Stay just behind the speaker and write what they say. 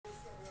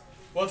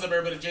What's up,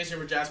 everybody? Jason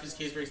here for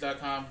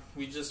JaspysCaseBreaks.com.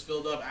 We just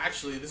filled up.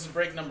 Actually, this is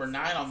break number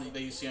 9 on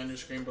that you see on your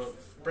screen, but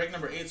break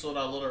number 8 sold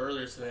out a little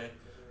earlier today.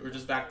 We were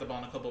just backed up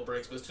on a couple of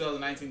breaks, but it's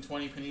 2019-20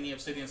 Panini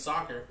Obsidian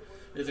Soccer.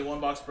 It is a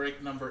one-box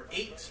break number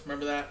 8.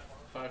 Remember that?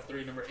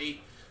 5-3, number 8.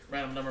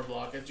 Random number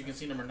block. As you can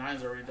see, number 9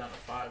 is already down to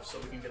 5, so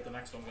we can get the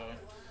next one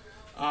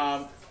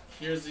going.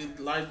 Here's the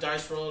live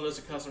dice roller. There's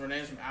a customer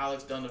names from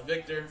Alex down to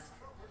Victor.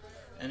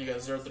 And you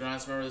got 0 through 9.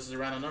 So remember, this is a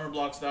random number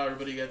block style.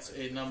 Everybody gets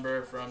a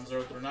number from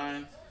 0 through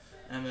 9.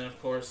 And then,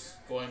 of course,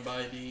 going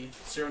by the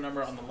serial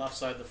number on the left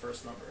side, the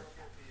first number.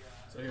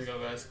 So here we go,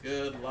 guys.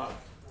 Good luck.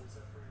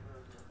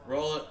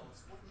 Roll it.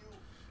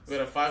 We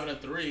got a 5 and a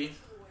 3,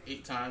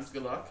 8 times.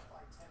 Good luck.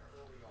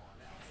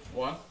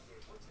 1,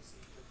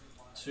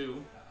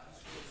 2,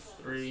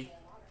 3,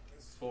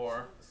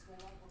 4,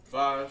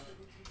 5,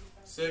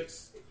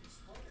 6,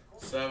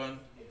 7,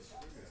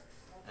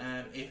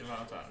 and 8th and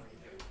final time.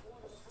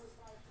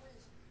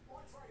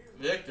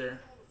 Victor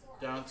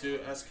down to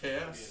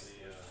SKS.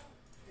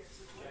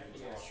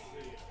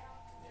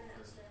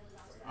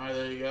 Alright,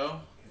 there you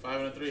go. 5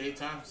 and a 3, 8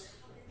 times.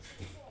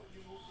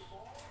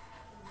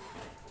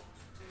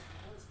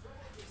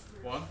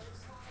 1,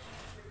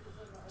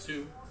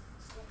 2,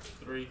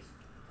 3,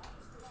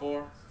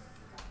 4,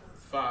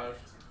 5,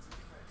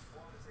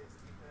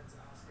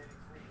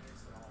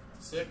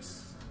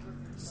 6,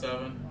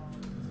 7,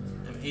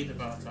 and 8th and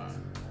final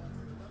time.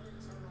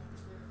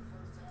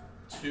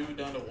 2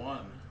 down to 1.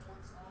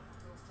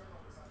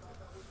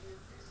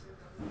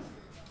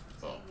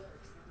 Boom.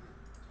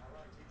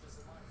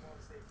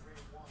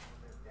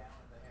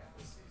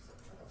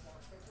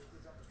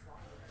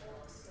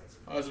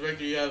 So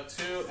Victor, you have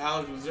 2.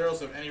 Alex with 0,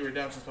 so if any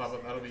redemptions pop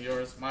up, that'll be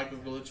yours. Michael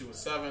Galucci with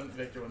 7.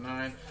 Victor with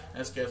 9.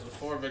 SKS with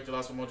 4. Victor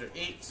lost with Mojo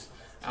 8.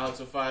 Alex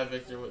with 5.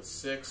 Victor with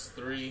 6,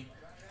 3.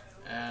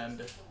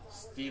 And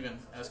Steven,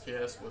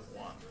 SKS with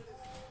 1.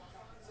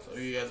 So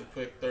you guys a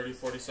quick 30,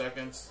 40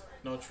 seconds.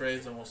 No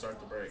trades, and we'll start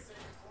the break.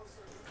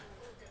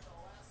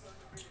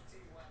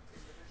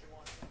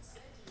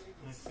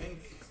 I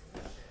think...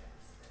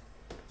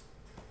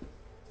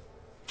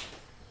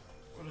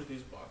 What are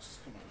these boxes?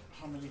 Come on.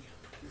 How many?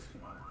 Please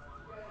come on.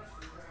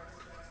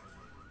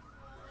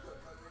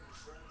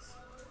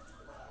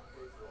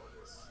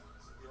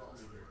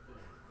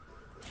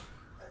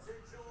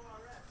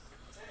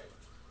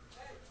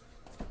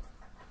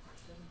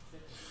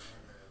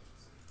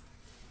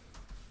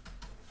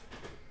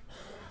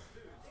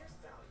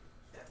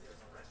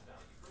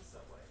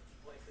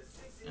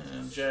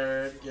 And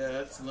Jared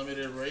gets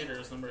limited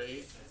Raiders number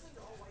 8.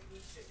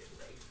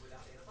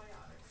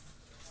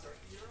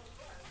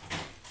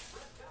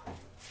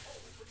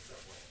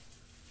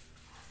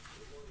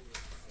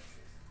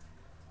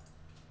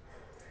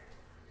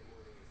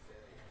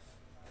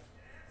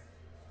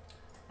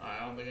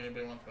 I don't think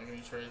anybody wants to make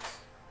any trades.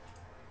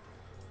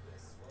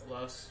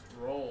 Let's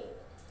roll.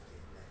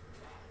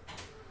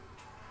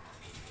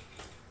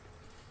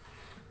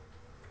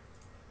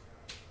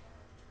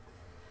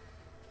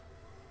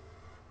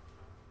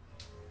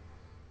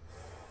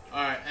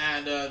 Alright,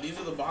 and these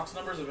are the box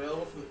numbers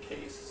available for the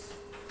case.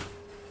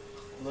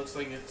 It looks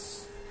like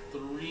it's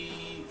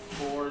 3,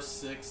 4,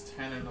 6,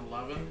 10, and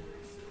 11.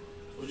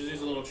 We'll just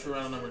use a little true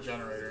random number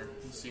generator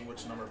and see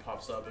which number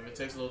pops up. If it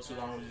takes a little too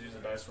long, we'll just use a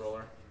dice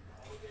roller.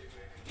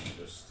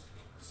 Just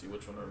see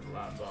which one it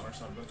lands on or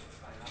something.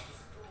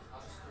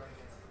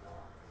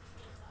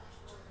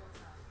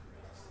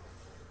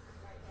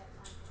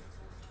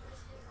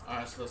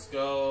 Alright, so let's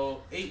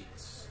go. 8.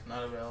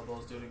 Not available.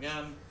 Let's do it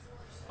again.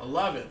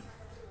 11.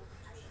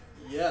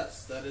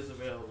 Yes, that is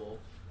available.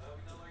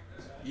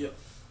 Yep.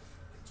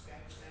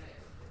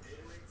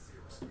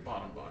 It's the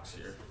bottom box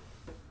here.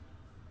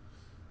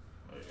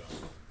 There you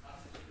go.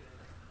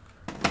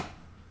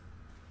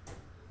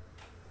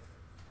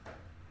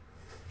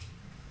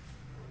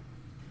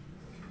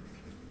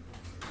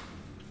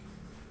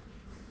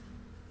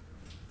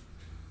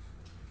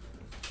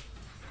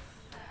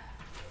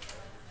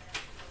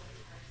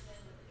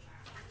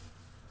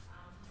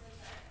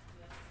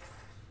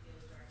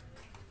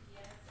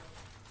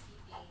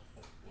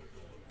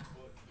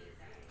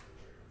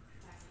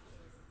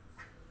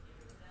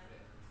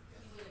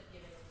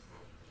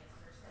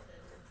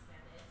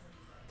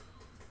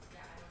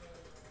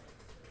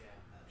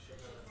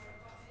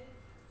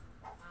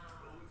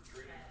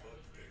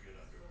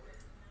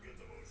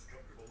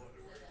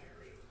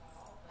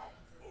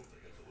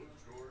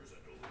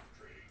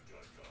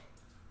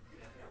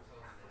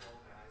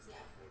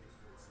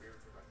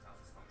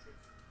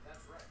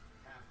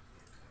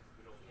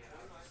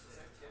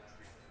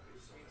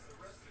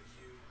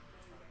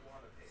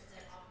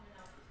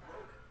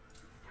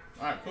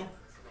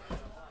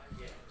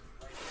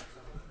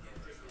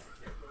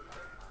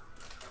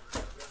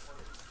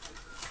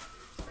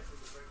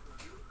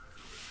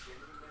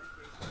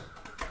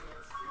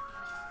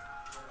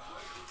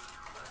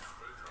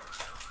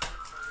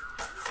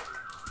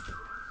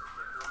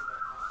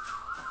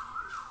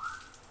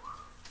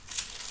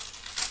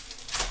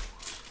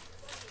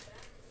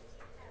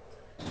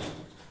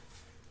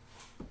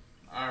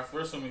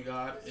 first one we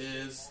got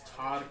is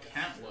Todd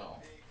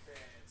Cantwell.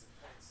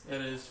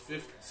 That is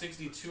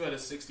 62 out of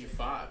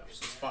 65.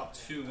 So spot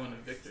 2 when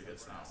Victor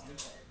gets that one.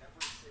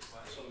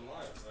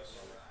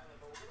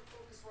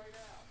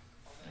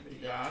 And we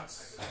got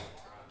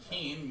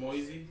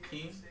Moisey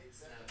Keene.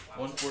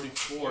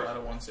 144 out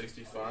of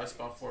 165.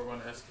 Spot 4 going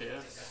to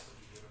SKS.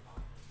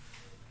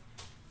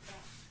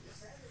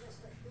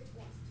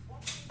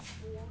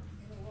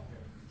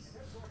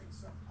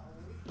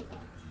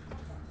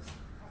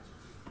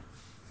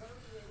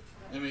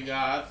 Then we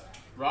got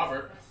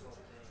Robert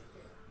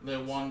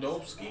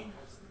Lewandowski.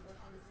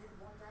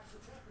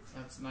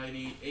 That's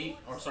 90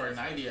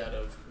 out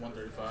of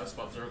 135.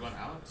 Spot 0 going to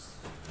Alex.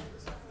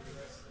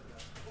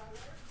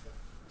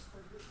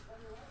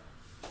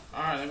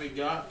 Alright, then we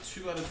got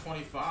 2 out of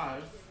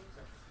 25.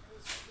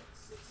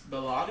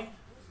 Bellotti.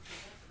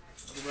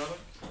 The relic.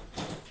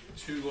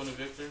 2 going to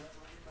Victor.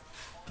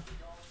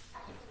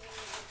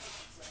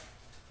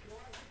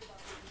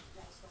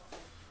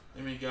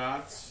 Then we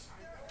got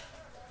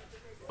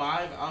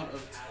 5 out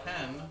of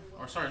 10.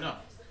 Or sorry, no.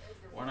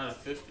 1 out of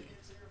 50.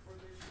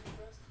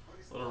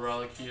 Little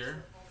relic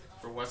here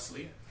for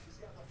Wesley.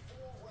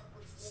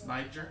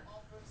 Snyder.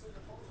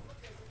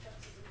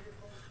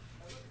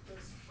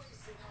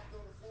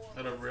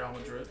 Out of Real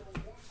Madrid.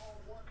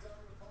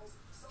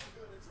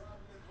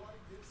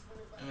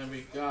 And then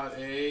we got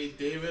a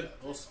David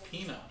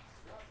Ospina.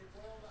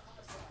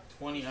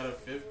 20 out of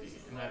 50.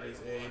 And that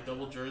is a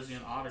double jersey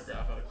and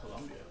autograph out of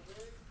Colombia.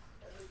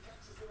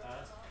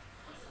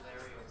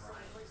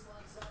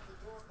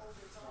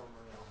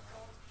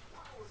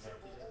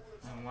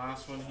 And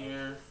last one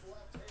here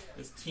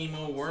is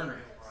Timo Werner.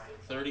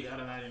 30 out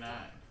of 99.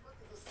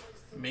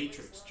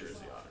 Matrix jersey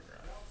autograph.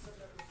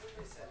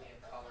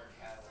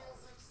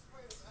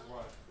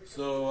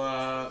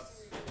 So,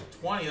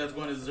 20, that's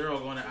going to 0,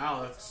 going to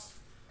Alex.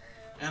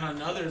 And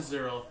another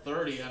 0,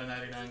 30 out of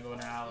 99 going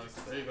to Alex.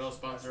 There you go,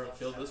 spot 0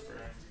 killed this break.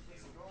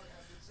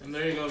 And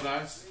there you go,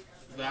 guys.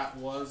 That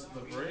was the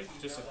break.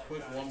 Just a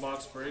quick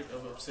one-box break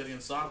of Obsidian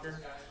Soccer.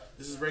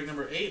 This is break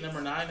number 8.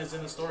 Number 9 is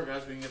in the store,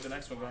 guys. We can get the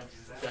next one going.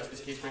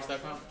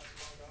 JaspysCaseBreaks.com.